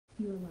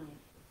your life.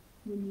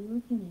 When you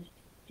are finished,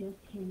 just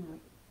hang up.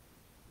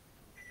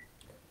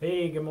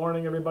 Hey, good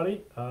morning,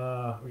 everybody.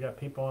 We got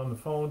people on the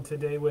phone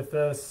today with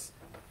us,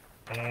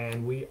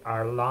 and we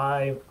are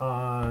live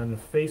on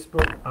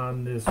Facebook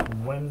on this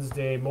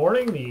Wednesday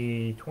morning,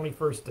 the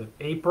 21st of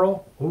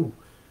April.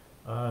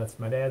 It's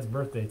my dad's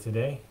birthday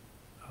today.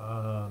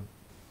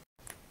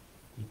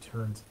 He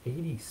turns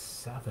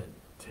 87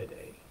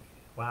 today.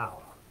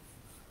 Wow.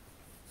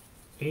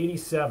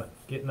 87,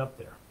 getting up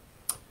there.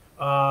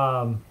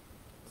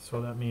 So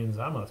that means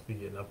I must be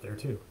getting up there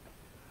too.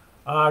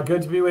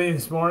 Good to be with you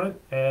this morning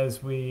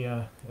as we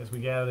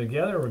gather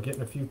together. We're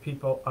getting a few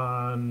people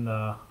on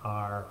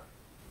our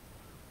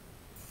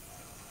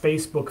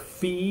Facebook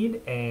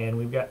feed, and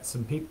we've got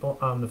some people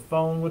on the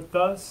phone with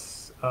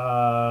us.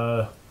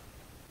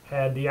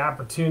 Had the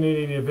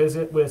opportunity to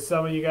visit with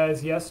some of you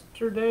guys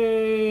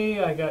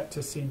yesterday. I got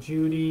to see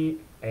Judy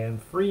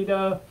and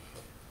Frida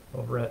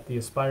over at the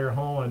Aspire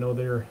home. I know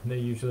they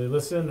usually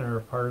listen.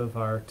 They're part of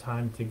our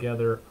time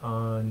together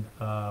on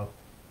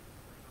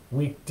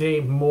weekday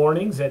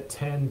mornings at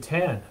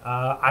 10:10.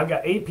 I've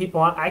got 8 people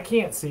on. I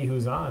can't see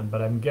who's on,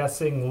 but I'm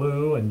guessing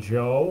Lou and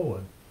Joe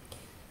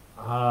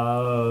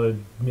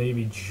and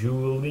maybe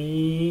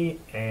Julie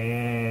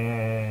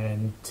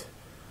and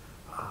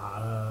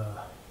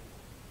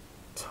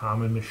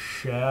Tom and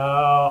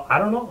Michelle. I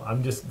don't know.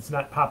 It's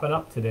not popping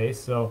up today,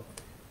 so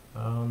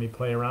let me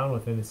play around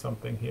with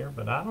something here.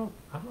 But I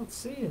don't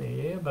see any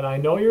of you, but I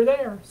know you're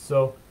there.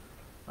 So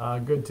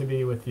good to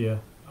be with you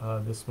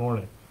this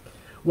morning.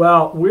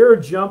 Well, we're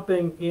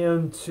jumping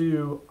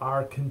into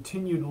our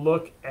continued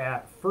look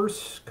at 1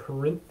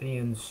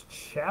 Corinthians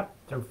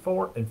chapter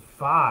 4 and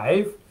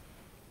 5.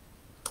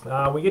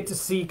 We get to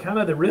see kind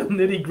of the real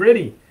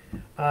nitty-gritty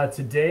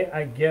today,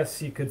 I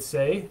guess you could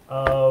say,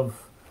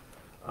 of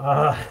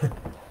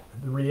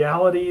the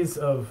realities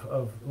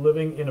of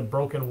living in a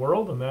broken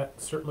world, and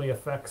that certainly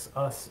affects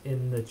us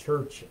in the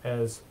church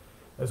as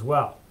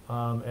well,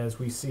 as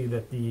we see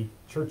that the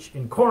church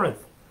in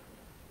Corinth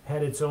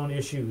had its own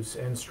issues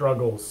and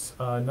struggles.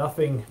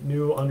 Nothing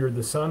new under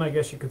the sun, I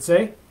guess you could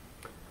say.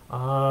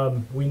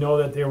 We know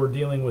that they were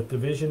dealing with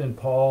division, and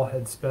Paul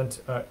had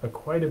spent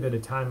quite a bit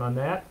of time on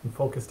that and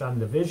focused on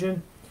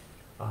division,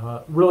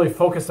 really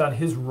focused on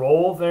his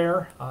role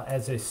there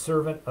as a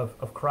servant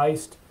of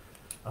Christ,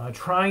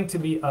 trying to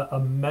be a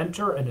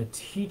mentor and a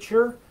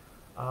teacher,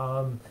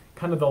 kind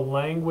of the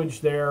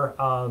language there,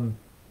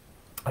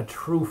 a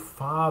true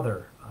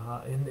father.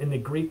 In the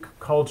Greek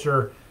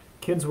culture,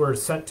 kids were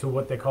sent to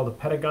what they called a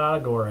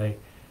pedagogue, or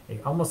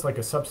almost like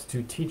a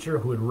substitute teacher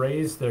who would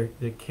raise the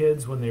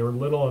kids when they were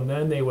little, and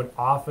then they would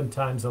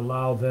oftentimes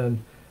allow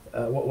them,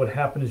 what would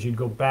happen is you'd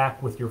go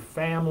back with your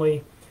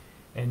family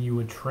and you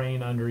would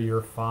train under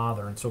your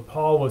father. And so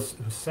Paul was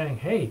saying,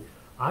 hey,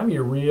 I'm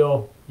your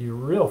real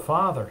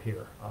father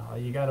here.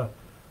 You got to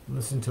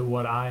listen to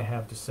what I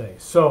have to say.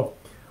 So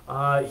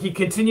he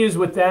continues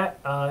with that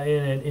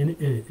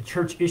in a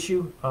church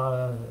issue,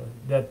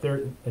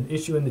 an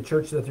issue in the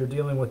church that they're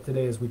dealing with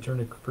today as we turn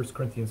to 1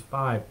 Corinthians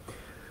 5.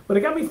 But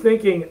it got me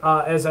thinking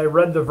as I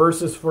read the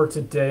verses for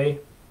today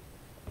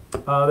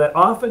that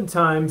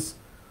oftentimes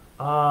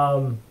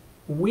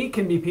we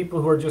can be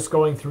people who are just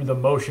going through the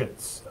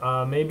motions.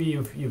 Maybe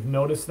you've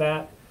noticed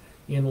that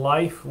in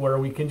life, where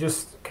we can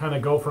just kind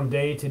of go from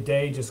day to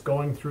day, just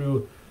going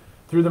through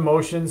the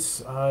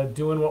motions,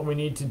 doing what we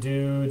need to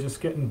do, just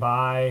getting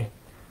by,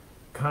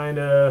 kind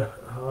of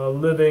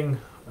living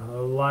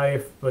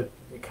life, but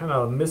kind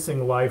of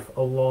missing life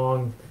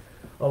along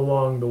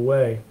the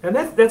way. And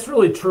that's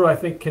really true, I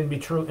think, can be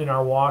true in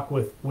our walk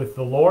with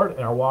the Lord,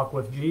 in our walk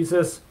with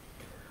Jesus.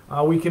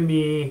 We can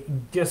be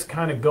just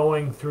kind of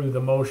going through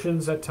the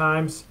motions at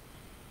times.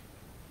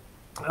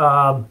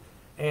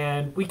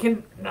 And we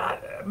can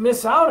not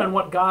miss out on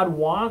what God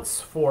wants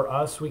for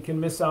us. We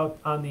can miss out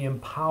on the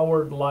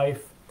empowered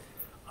life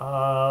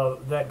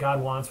that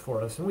God wants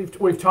for us. And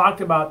we've talked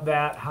about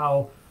that,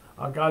 how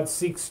God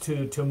seeks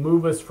to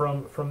move us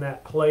from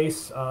that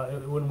place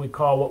when we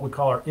call what we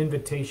call our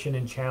invitation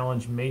and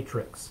challenge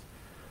matrix.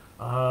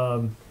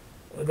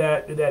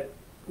 That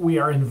we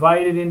are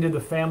invited into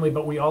the family,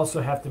 but we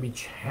also have to be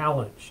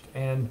challenged.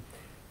 And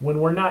when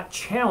we're not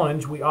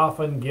challenged, we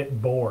often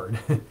get bored.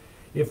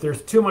 If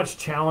there's too much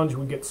challenge,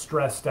 we get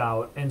stressed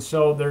out. And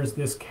so there's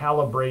this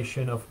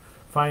calibration of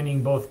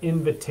finding both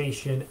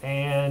invitation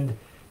and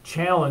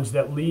challenge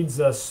that leads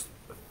us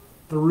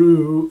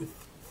through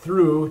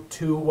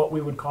to what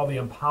we would call the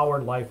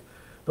empowered life,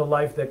 the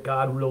life that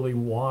God really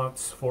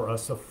wants for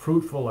us, a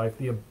fruitful life,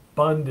 the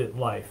abundant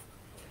life,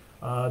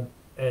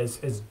 as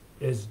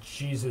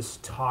Jesus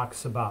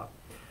talks about.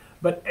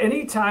 But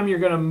anytime you're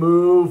going to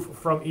move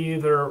from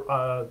either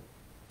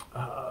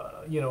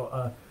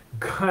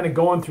kind of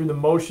going through the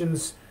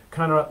motions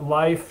kind of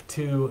life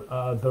to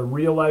the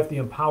real life, the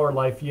empowered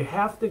life, you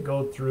have to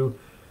go through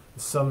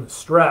some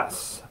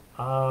stress.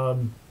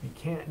 You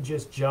can't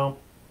just jump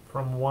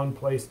from one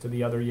place to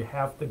the other. You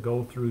have to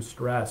go through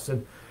stress.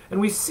 And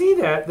we see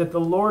that the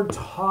Lord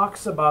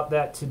talks about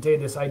that today,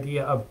 this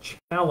idea of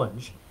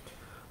challenge.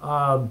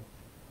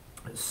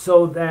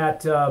 so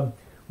that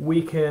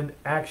we can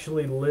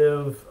actually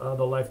live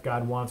the life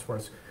God wants for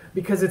us.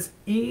 Because it's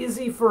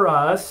easy for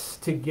us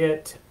to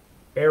get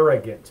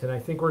arrogant, and I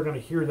think we're going to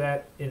hear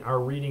that in our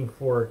reading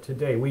for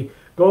today. We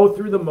go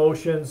through the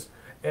motions,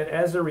 and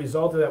as a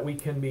result of that, we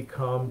can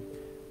become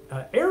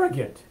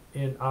arrogant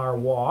in our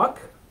walk,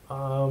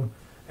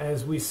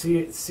 as we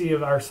see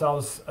of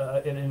ourselves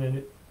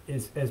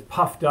as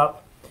puffed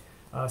up,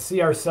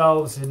 see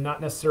ourselves in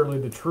not necessarily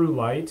the true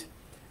light,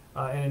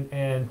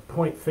 and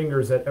point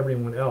fingers at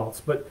everyone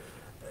else. But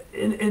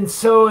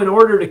so in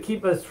order to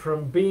keep us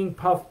from being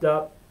puffed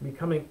up,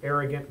 becoming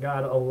arrogant,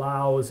 God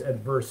allows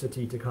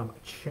adversity to come, a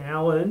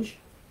challenge,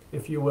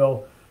 if you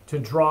will, to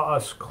draw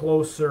us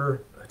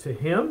closer to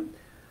Him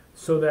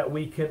so that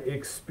we can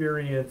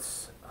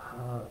experience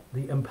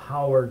the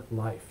empowered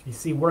life. You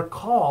see, we're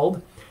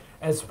called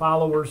as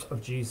followers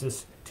of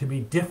Jesus to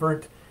be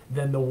different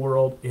than the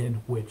world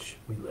in which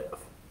we live.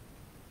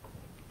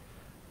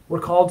 We're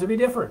called to be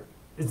different.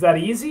 Is that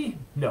easy?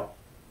 No.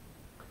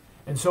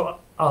 And so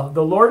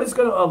the Lord is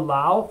going to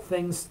allow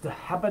things to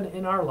happen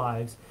in our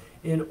lives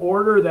in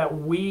order that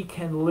we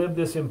can live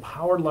this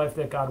empowered life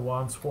that God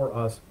wants for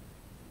us,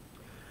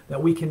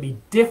 that we can be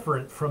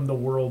different from the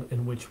world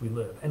in which we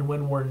live. And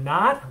when we're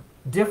not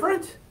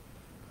different,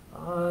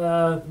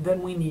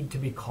 then we need to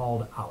be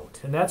called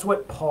out. And that's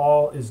what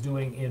Paul is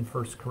doing in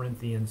 1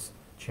 Corinthians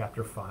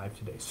chapter 5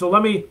 today. So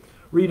let me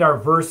read our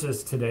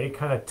verses today,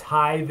 kind of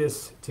tie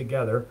this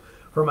together.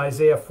 From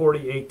Isaiah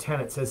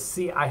 48:10, it says,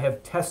 "See, I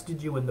have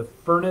tested you in the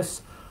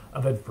furnace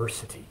of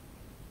adversity."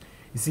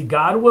 You see,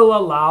 God will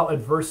allow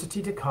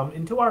adversity to come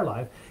into our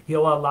life.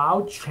 He'll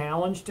allow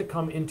challenge to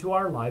come into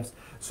our lives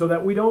so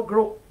that we don't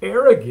grow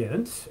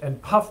arrogant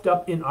and puffed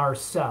up in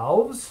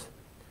ourselves,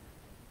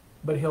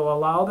 but He'll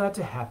allow that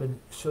to happen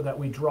so that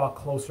we draw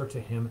closer to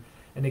Him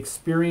and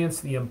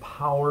experience the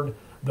empowered,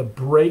 the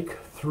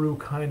breakthrough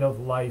kind of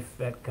life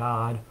that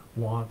God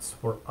wants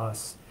for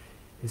us,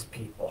 His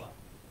people.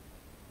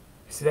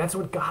 You see, that's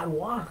what God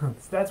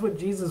wants. That's what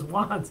Jesus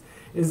wants,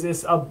 is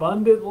this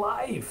abundant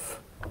life.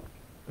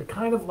 The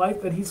kind of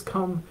life that He's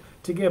come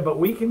to give. But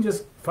we can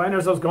just find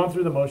ourselves going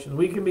through the motions.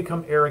 We can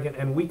become arrogant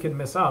and we can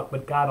miss out.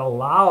 But God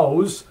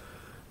allows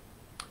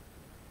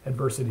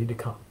adversity to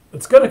come.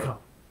 It's going to come.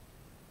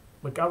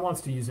 But God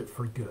wants to use it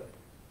for good.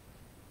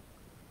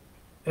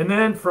 And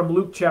then from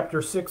Luke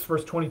chapter 6,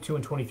 verse 22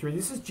 and 23,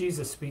 this is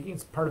Jesus speaking.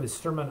 It's part of His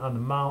Sermon on the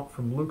Mount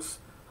from Luke's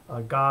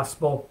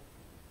Gospel.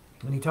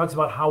 And He talks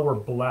about how we're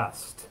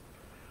blessed.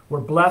 We're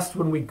blessed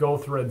when we go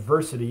through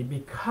adversity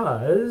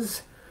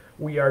because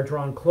we are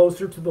drawn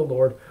closer to the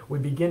Lord. We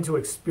begin to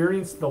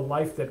experience the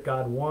life that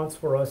God wants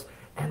for us,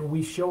 and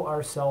we show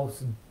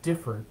ourselves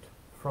different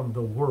from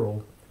the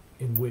world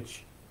in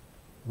which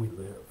we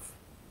live.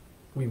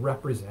 We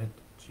represent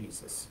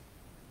Jesus.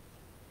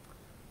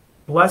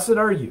 Blessed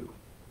are you.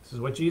 This is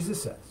what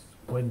Jesus says.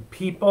 When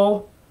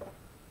people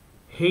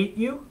hate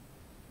you,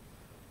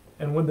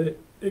 and when they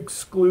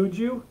exclude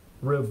you,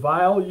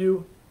 revile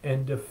you,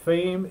 and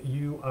defame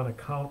you on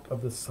account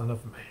of the Son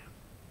of Man.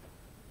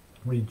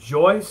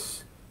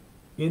 Rejoice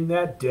in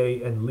that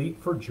day and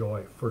leap for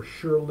joy, for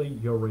surely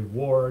your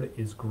reward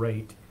is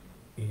great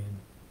in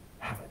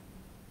heaven.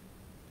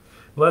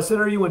 Blessed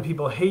are you when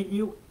people hate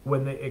you,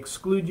 when they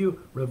exclude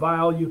you,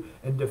 revile you,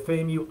 and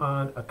defame you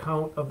on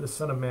account of the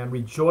Son of Man.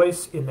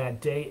 Rejoice in that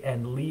day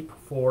and leap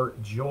for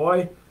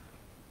joy,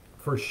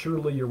 for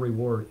surely your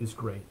reward is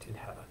great in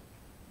heaven.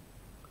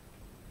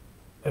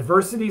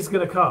 Adversity is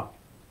going to come.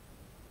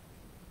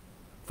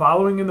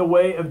 Following in the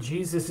way of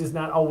Jesus is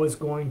not always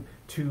going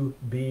to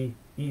be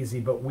easy,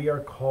 but we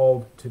are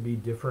called to be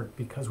different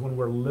because when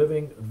we're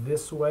living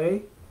this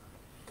way,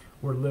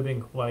 we're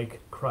living like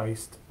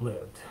Christ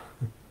lived.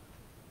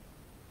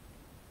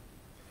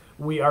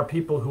 We are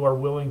people who are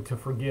willing to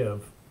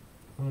forgive.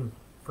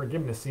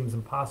 Forgiveness seems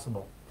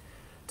impossible.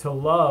 To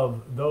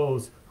love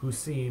those who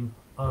seem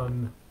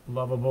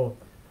unlovable.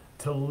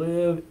 To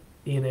live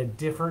in a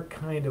different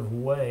kind of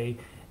way,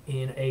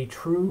 in a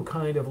true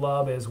kind of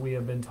love, as we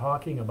have been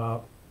talking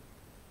about,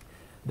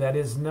 that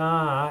is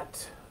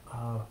not,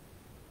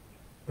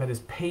 that is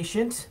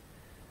patient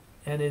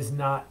and is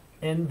not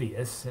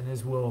envious, and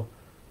as we'll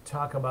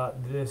talk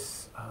about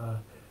this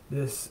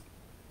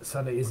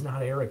Sunday, is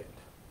not arrogant.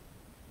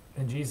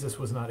 And Jesus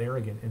was not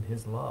arrogant in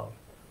His love,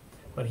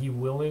 but He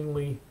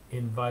willingly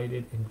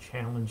invited and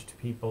challenged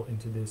people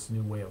into this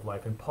new way of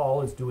life. And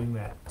Paul is doing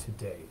that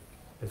today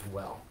as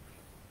well.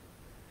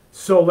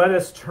 So let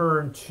us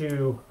turn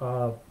to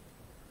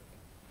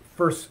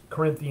 1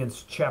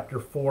 Corinthians chapter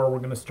 4. We're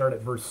going to start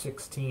at verse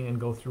 16 and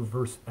go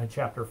through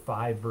chapter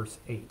 5, verse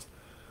 8.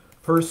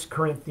 1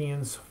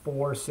 Corinthians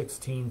 4,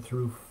 16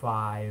 through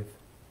 5,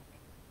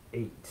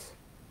 8.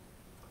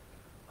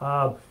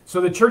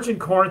 So the church in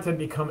Corinth had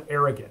become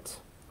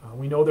arrogant.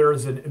 We know there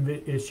is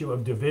an issue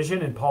of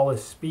division, and Paul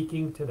is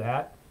speaking to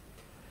that.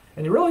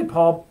 And really,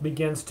 Paul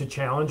begins to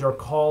challenge or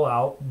call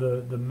out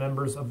the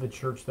members of the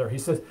church there. He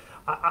says,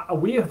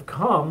 we have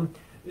come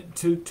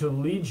to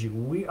lead you.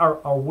 We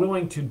are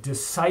willing to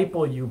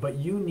disciple you, but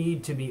you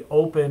need to be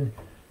open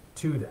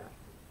to that.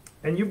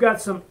 And you've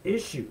got some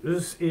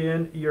issues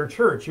in your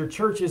church. Your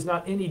church is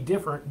not any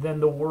different than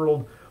the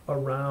world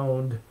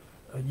around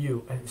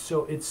you. And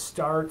so it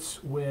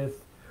starts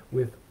with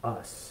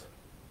us.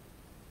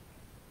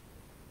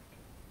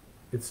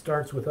 It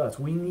starts with us.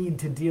 We need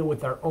to deal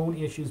with our own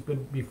issues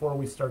before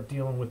we start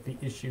dealing with the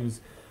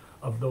issues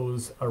of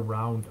those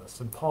around us.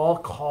 And Paul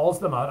calls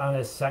them out on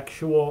a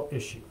sexual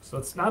issue. So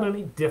it's not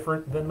any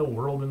different than the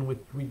world in which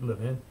we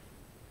live in.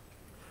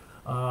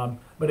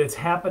 But it's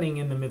happening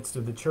in the midst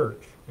of the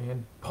church.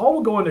 And Paul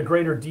will go into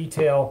greater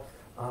detail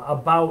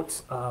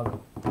about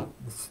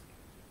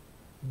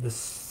the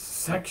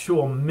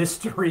sexual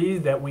mystery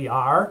that we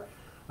are,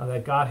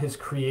 that God has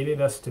created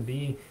us to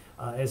be,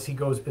 as we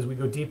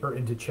go deeper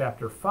into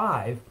chapter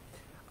 5.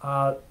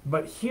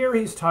 But here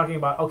he's talking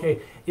about,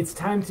 okay, it's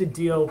time to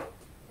deal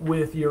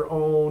with your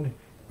own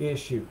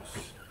issues.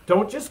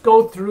 Don't just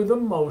go through the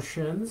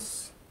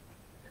motions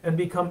and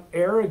become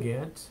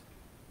arrogant,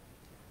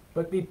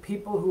 but be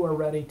people who are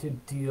ready to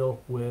deal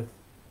with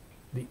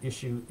the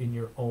issue in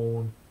your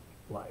own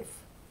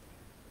life.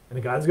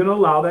 And God's going to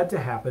allow that to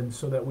happen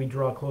so that we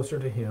draw closer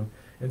to Him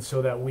and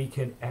so that we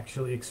can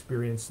actually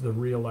experience the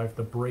real life,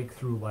 the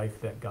breakthrough life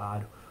that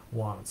God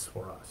wants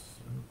for us.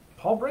 And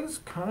Paul brings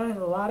kind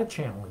of a lot of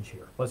challenge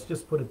here. Let's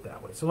just put it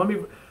that way. So let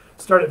me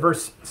start at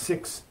verse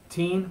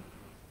 16.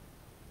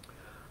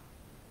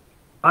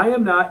 I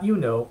am not,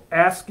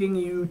 asking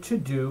you to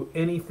do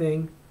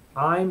anything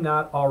I'm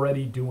not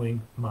already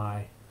doing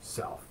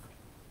myself.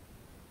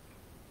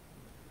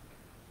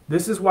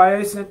 This is why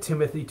I sent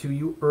Timothy to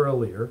you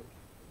earlier.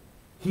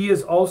 He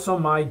is also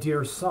my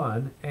dear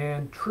son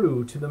and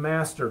true to the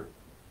master.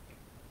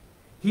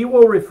 He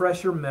will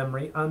refresh your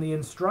memory on the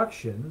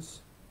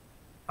instructions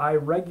I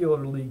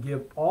regularly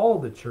give all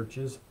the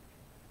churches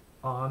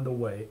on the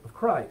way of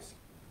Christ.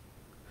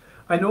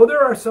 I know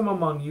there are some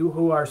among you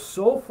who are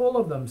so full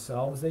of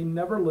themselves they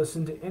never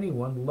listen to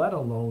anyone, let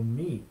alone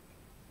me.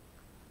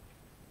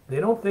 They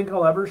don't think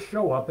I'll ever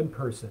show up in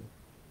person,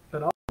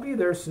 but I'll be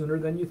there sooner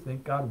than you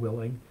think, God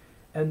willing,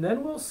 and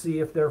then we'll see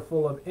if they're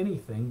full of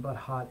anything but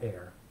hot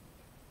air.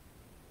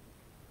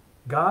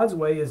 God's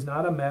way is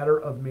not a matter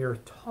of mere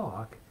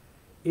talk.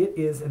 It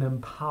is an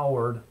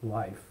empowered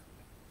life.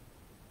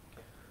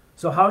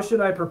 So how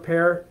should I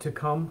prepare to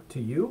come to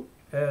you?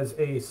 As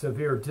a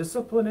severe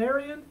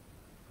disciplinarian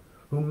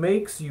who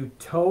makes you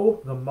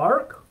toe the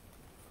mark,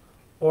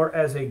 or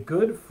as a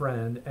good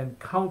friend and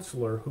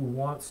counselor who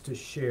wants to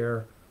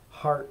share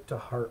heart to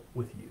heart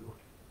with you?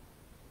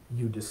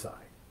 You decide.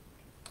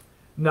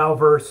 Now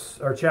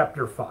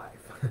chapter 5.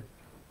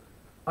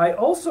 I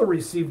also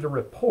received a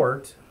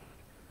report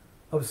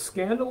of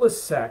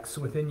scandalous sex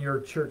within your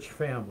church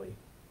family,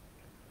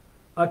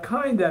 a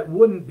kind that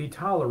wouldn't be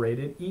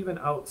tolerated even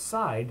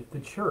outside the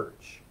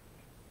church.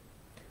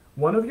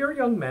 One of your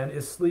young men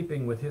is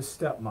sleeping with his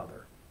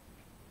stepmother,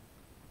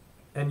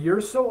 and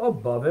you're so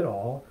above it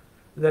all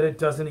that it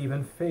doesn't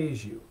even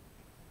faze you.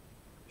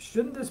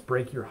 Shouldn't this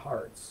break your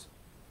hearts?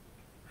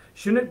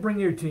 Shouldn't it bring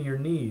you to your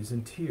knees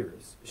in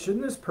tears?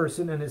 Shouldn't this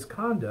person and his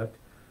conduct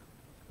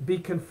be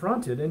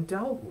confronted and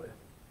dealt with?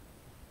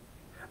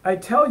 I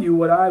tell you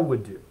what I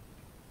would do.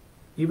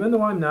 Even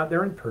though I'm not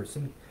there in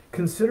person,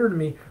 consider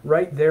me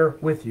right there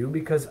with you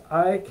because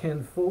I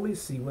can fully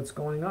see what's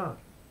going on.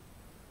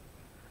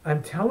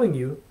 I'm telling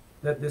you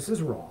that this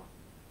is wrong.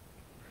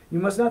 You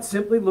must not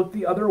simply look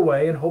the other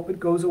way and hope it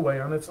goes away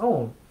on its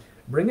own.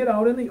 Bring it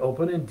out in the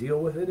open and deal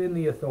with it in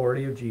the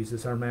authority of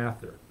Jesus, our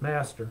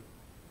Master.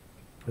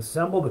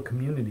 Assemble the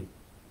community.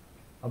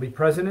 I'll be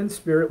present in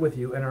spirit with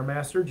you, and our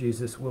Master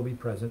Jesus will be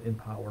present in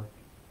power.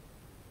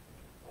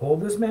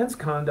 Hold this man's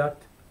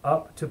conduct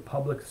up to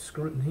public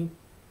scrutiny.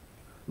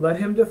 Let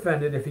him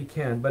defend it if he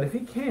can, but if he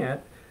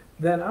can't,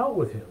 then out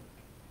with him.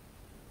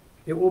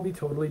 It will be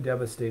totally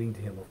devastating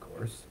to him, of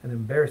course, and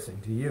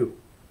embarrassing to you.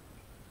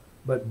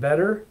 But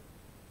better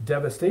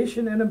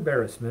devastation and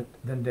embarrassment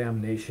than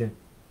damnation.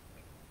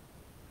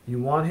 You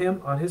want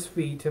him on his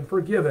feet and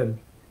forgiven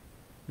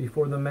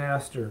before the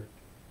Master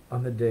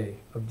on the day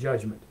of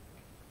judgment.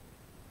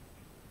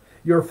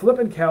 Your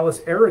flippant,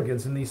 callous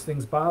arrogance in these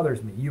things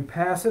bothers me. You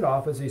pass it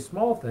off as a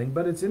small thing,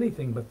 but it's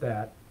anything but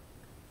that.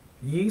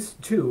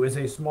 Yeast, too, is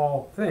a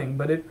small thing,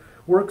 but it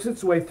works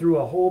its way through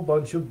a whole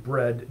bunch of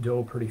bread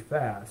dough pretty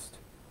fast.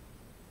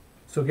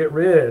 So get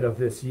rid of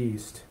this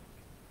yeast.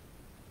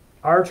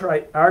 Our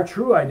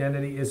true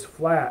identity is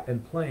flat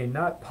and plain,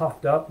 not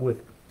puffed up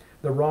with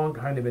the wrong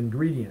kind of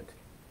ingredient.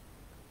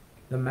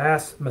 The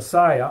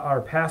Messiah, our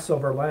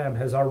Passover lamb,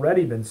 has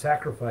already been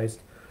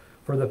sacrificed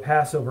for the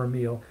Passover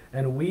meal,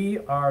 and we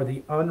are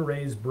the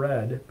unraised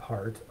bread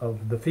part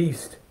of the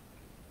feast.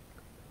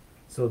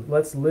 So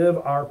let's live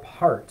out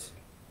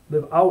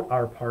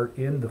our part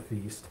in the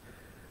feast,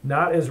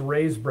 not as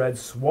raised bread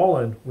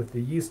swollen with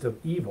the yeast of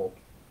evil,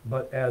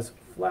 but as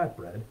flat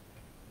bread,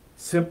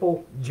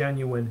 simple,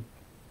 genuine,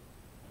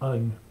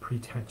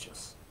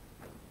 unpretentious.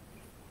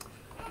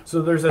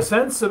 So there's a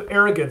sense of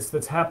arrogance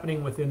that's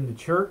happening within the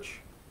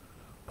church.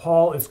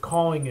 Paul is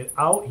calling it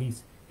out.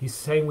 He's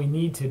saying we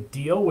need to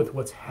deal with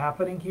what's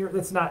happening here.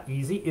 That's not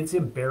easy. It's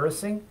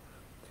embarrassing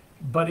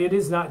but it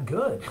is not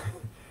good.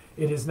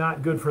 It is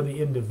not good for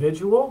the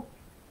individual.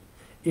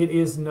 It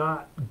is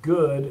not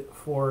good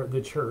for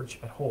the church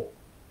at whole.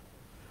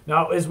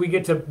 Now, as we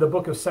get to the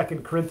book of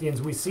 2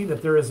 Corinthians, we see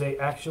that there is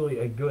actually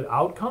a good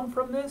outcome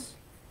from this.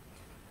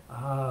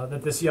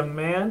 That this young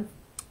man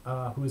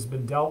who has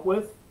been dealt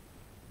with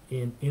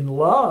in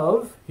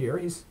love here,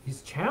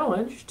 he's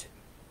challenged,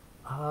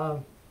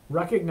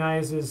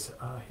 recognizes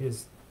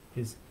his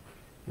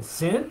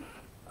sin,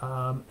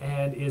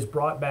 and is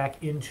brought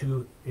back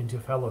into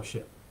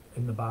fellowship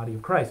in the body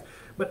of Christ.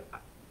 But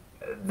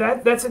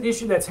that's an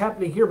issue that's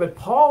happening here. But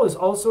Paul is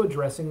also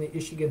addressing the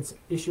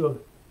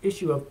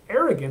issue of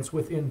arrogance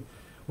within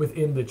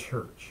the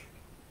church.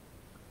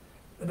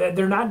 That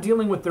they're not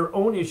dealing with their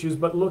own issues,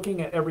 but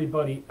looking at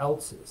everybody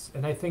else's.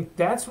 And I think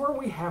that's where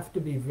we have to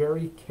be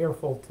very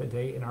careful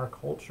today in our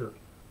culture.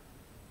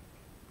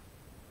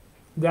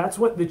 That's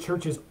what the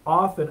church is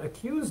often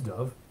accused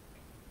of,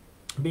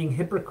 being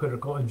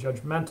hypocritical and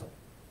judgmental.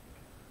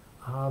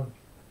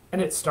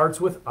 And it starts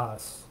with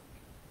us.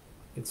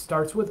 It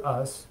starts with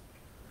us.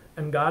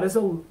 And God is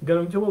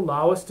going to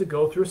allow us to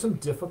go through some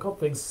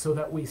difficult things so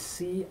that we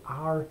see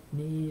our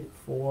need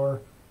for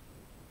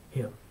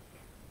Him.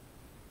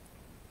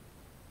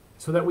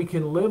 So that we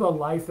can live a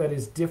life that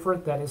is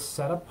different, that is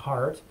set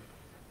apart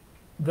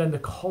than the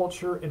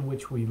culture in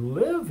which we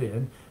live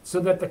in, so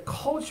that the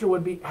culture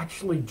would be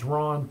actually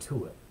drawn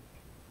to it.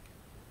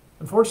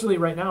 Unfortunately,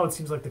 right now, it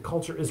seems like the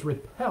culture is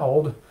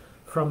repelled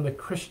from the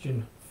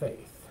Christian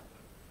faith.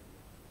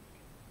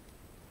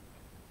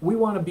 We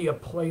want to be a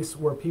place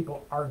where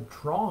people are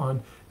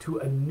drawn to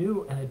a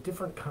new and a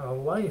different kind of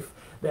life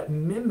that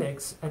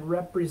mimics and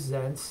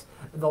represents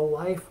the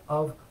life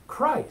of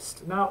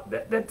Christ. Now,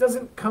 that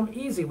doesn't come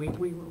easy. We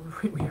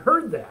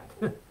heard that.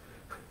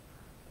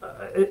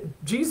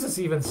 Jesus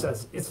even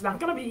says it's not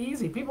going to be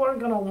easy. People aren't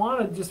going to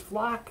want to just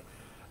flock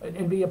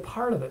and be a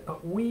part of it.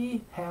 But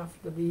we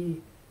have to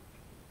be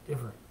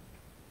different.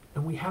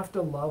 And we have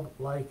to love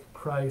like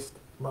Christ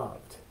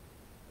loved.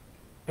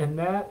 And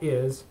that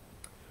is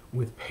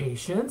with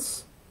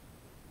patience,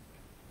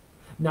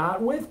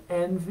 not with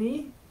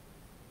envy,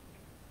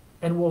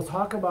 and we'll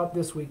talk about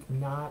this week,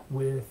 not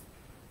with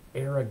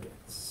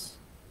arrogance.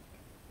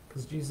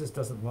 Because Jesus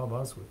doesn't love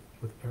us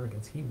with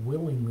arrogance. He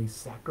willingly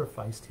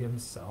sacrificed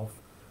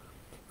himself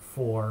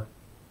for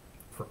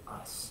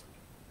us.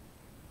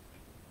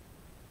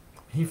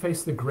 He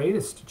faced the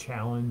greatest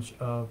challenge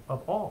of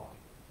all.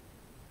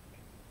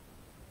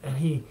 And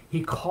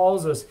he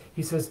calls us,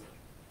 he says,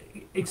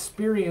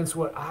 experience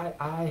what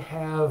I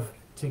have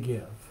to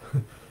give.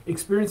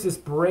 Experience this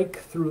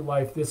breakthrough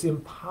life, this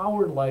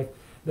empowered life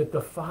that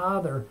the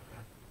Father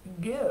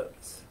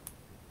gives.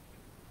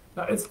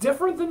 Now, it's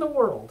different than the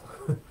world.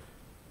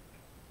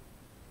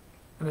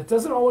 And it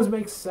doesn't always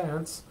make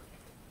sense.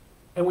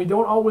 And we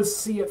don't always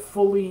see it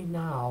fully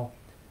now.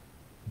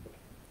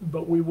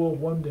 But we will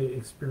one day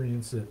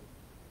experience it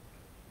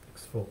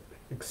fully.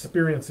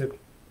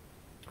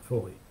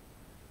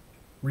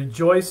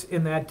 Rejoice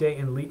in that day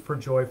and leap for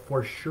joy,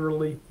 for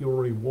surely your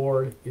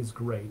reward is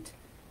great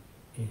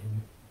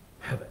in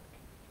heaven.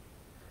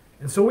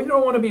 And so we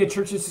don't want to be a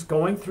church that's just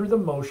going through the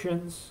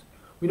motions.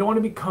 We don't want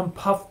to become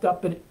puffed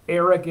up and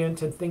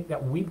arrogant and think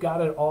that we've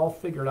got it all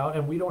figured out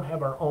and we don't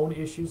have our own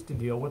issues to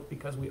deal with,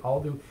 because we all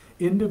do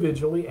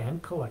individually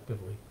and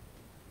collectively.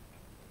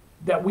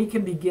 That we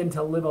can begin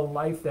to live a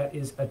life that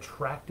is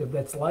attractive,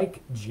 that's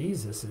like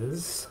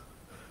Jesus's,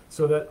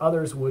 so that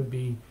others would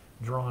be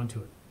drawn to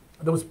it.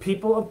 Those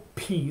people of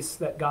peace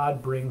that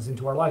God brings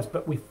into our lives.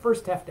 But we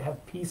first have to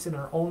have peace in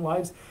our own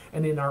lives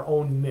and in our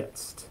own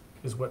midst,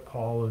 is what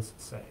Paul is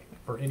saying,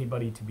 for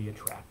anybody to be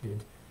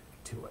attracted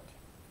to it.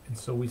 And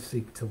so we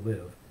seek to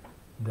live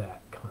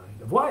that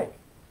kind of life.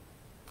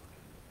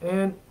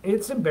 And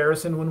it's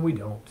embarrassing when we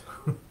don't.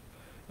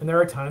 And there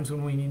are times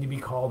when we need to be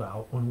called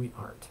out when we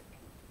aren't,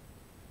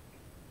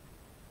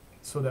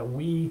 so that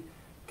we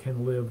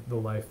can live the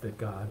life that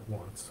God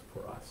wants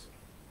for us.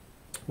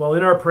 Well,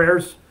 in our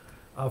prayers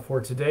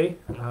for today,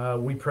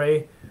 we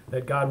pray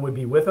that God would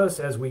be with us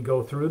as we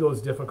go through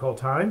those difficult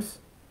times,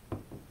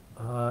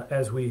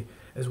 as we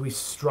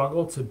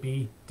struggle to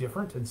be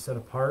different and set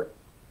apart.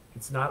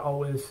 It's not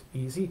always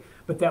easy,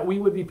 but that we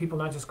would be people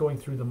not just going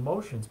through the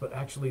motions, but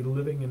actually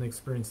living and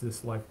experiencing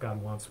this life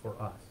God wants for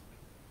us.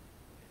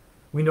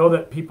 We know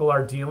that people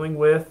are dealing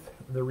with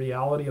the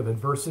reality of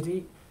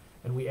adversity,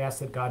 and we ask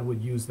that God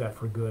would use that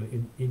for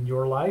good in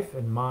your life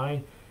and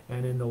mine,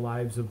 and in the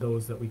lives of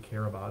those that we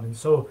care about. And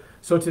so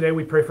today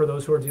we pray for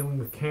those who are dealing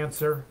with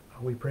cancer.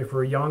 We pray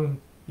for young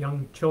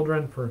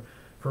children,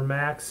 for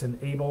Max and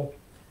Abel,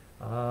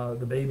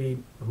 the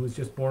baby who was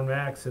just born,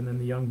 Max, and then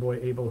the young boy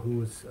Abel who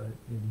was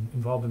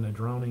involved in a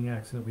drowning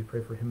accident. We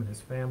pray for him and his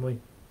family.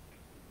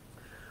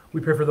 We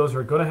pray for those who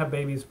are going to have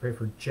babies. Pray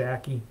for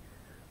Jackie.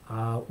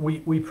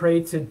 We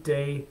pray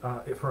today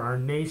for our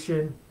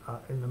nation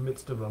in the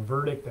midst of a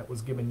verdict that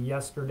was given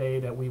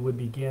yesterday, that we would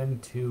begin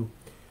to,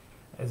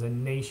 as a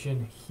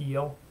nation,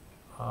 heal,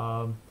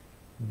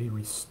 be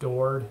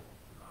restored.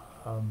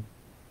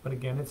 But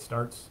again, it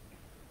starts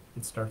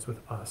it starts with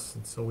us.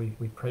 And so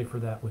we pray for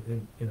that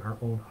in our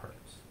own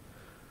hearts.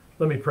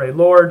 Let me pray.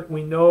 Lord,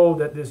 we know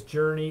that this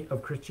journey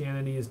of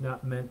Christianity is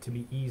not meant to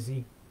be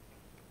easy.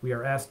 We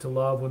are asked to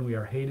love when we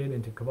are hated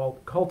and to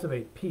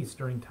cultivate peace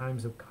during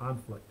times of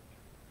conflict.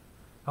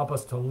 Help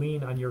us to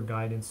lean on your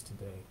guidance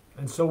today.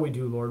 And so we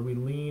do, Lord. We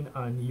lean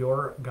on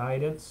your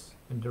guidance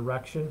and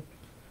direction.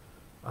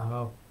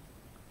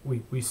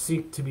 We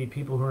seek to be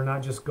people who are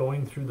not just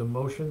going through the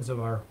motions of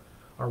our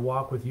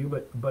walk with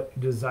you, but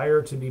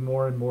desire to be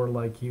more and more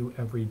like you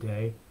every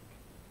day.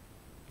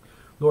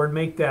 Lord,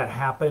 make that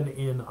happen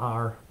in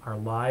our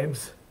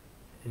lives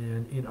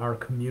and in our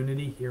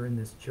community here in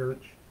this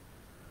church.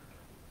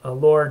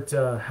 Lord,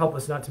 help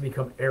us not to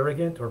become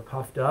arrogant or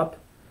puffed up,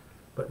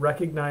 but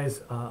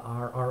recognize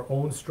our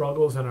own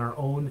struggles and our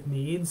own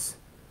needs,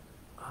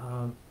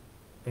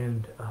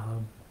 and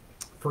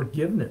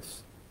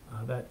forgiveness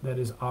that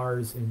is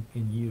ours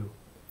in you.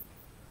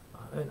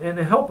 And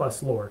help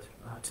us, Lord,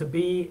 to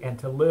be and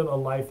to live a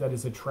life that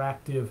is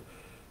attractive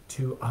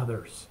to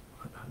others,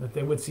 that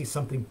they would see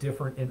something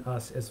different in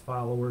us as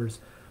followers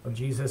of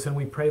Jesus. And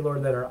we pray,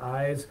 Lord, that our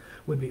eyes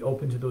would be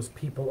open to those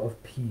people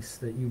of peace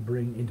that you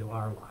bring into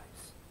our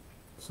lives,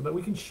 so that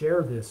we can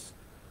share this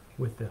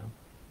with them.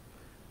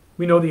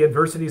 We know the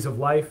adversities of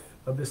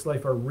this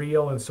life are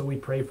real, and so we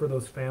pray for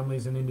those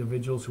families and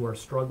individuals who are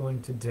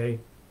struggling today.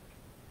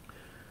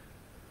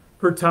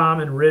 For Tom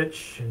and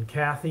Rich and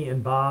Kathy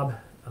and Bob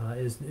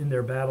is in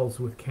their battles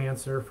with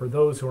cancer, for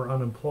those who are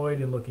unemployed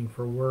and looking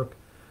for work,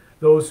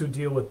 those who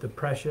deal with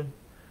depression.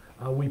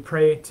 We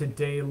pray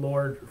today,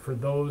 Lord, for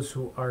those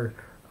who are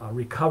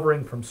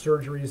recovering from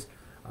surgeries,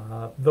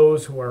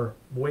 those who are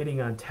waiting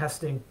on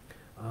testing,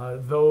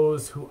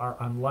 those who are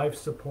on life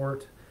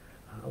support.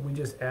 We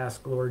just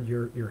ask, Lord,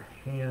 your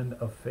hand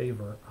of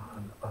favor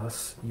on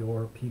us,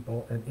 your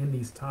people, and in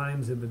these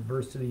times of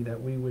adversity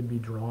that we would be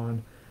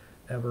drawn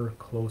ever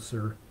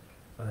closer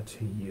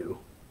to you.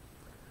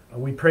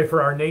 We pray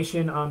for our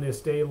nation on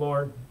this day,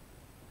 Lord,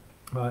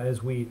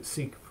 as we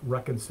seek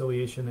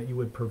reconciliation, that you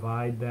would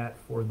provide that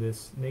for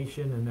this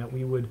nation, and that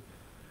we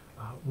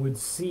would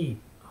see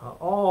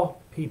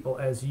all people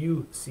as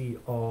you see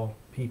all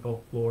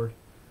people, Lord,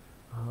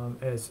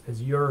 as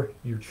your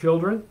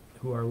children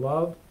who are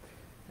loved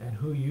and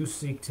who you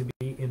seek to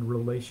be in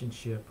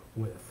relationship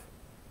with.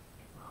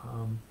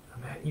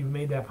 You've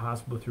made that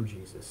possible through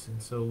Jesus.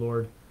 And so,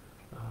 Lord,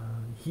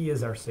 he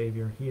is our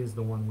Savior. He is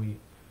the one we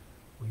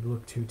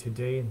look to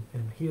today,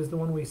 and he is the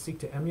one we seek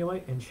to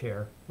emulate and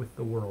share with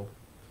the world.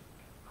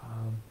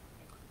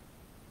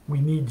 We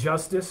need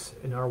justice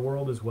in our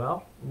world as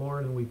well,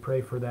 Lord, and we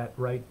pray for that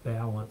right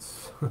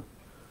balance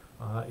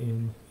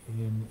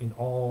in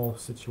all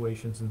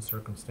situations and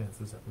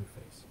circumstances that we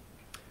face.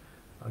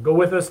 Go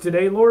with us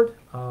today, Lord.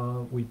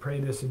 We pray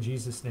this in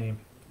Jesus' name.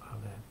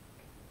 Amen.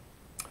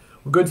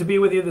 We're good to be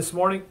with you this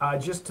morning.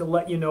 Just to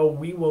let you know,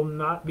 we will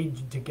not be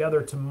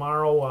together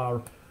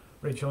tomorrow.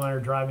 Rachel and I are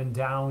driving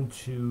down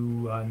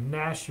to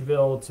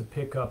Nashville to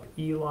pick up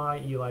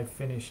Eli. Eli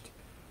finished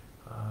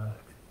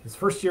his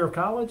first year of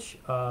college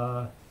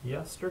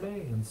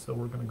yesterday, and so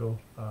we're going to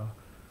go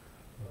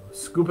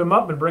scoop him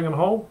up and bring him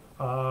home,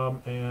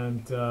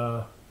 and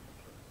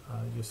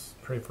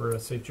just pray for a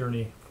safe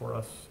journey for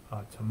us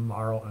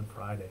tomorrow and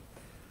Friday.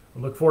 I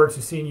look forward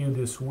to seeing you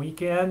this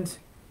weekend,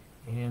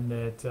 and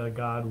that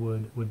God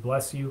would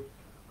bless you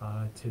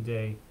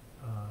today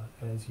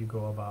as you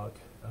go about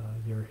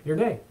your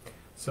day.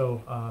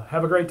 So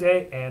have a great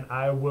day, and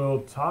I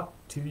will talk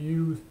to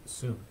you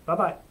soon.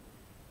 Bye-bye.